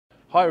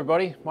Hi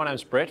everybody, my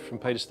name's Brett from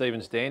Peter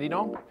Stevens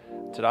Dandenong.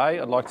 Today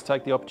I'd like to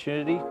take the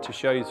opportunity to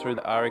show you through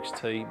the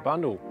RXT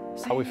bundle.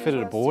 We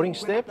fitted a boarding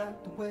step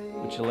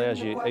which allows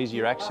you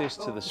easier access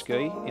to the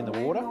ski in the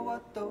water,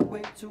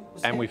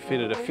 and we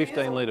fitted a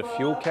 15 litre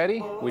fuel caddy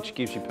which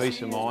gives you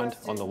peace of mind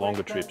on the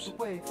longer trips.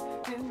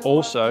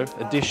 Also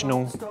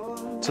additional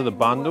to the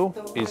bundle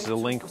is the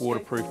Linq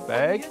Waterproof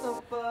Bag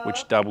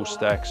which double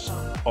stacks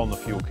on the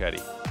fuel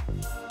caddy.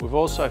 We've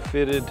also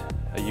fitted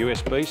a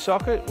USB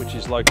socket which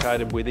is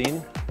located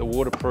within the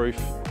waterproof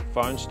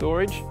phone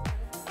storage,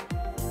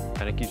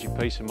 and it gives you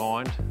peace of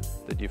mind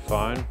that your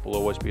phone will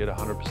always be at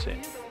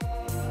 100%.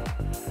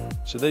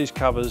 So these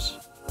covers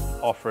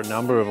offer a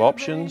number of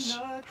options,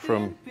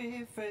 from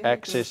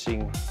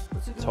accessing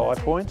tie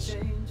points,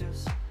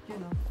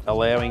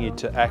 allowing you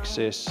to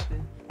access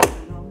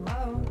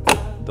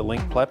the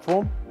Linq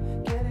platform.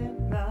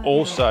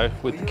 Also,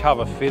 with the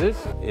cover fitted,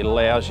 it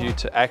allows you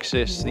to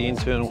access the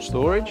internal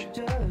storage.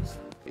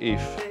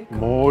 If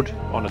moored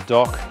on a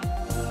dock,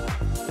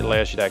 it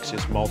allows you to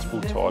access multiple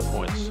tie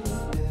points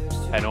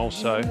and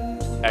also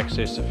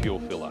access the fuel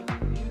filler.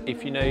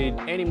 If you need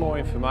any more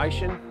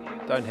information,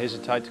 don't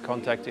hesitate to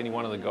contact any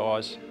one of the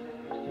guys.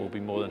 We'll be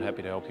more than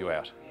happy to help you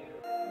out.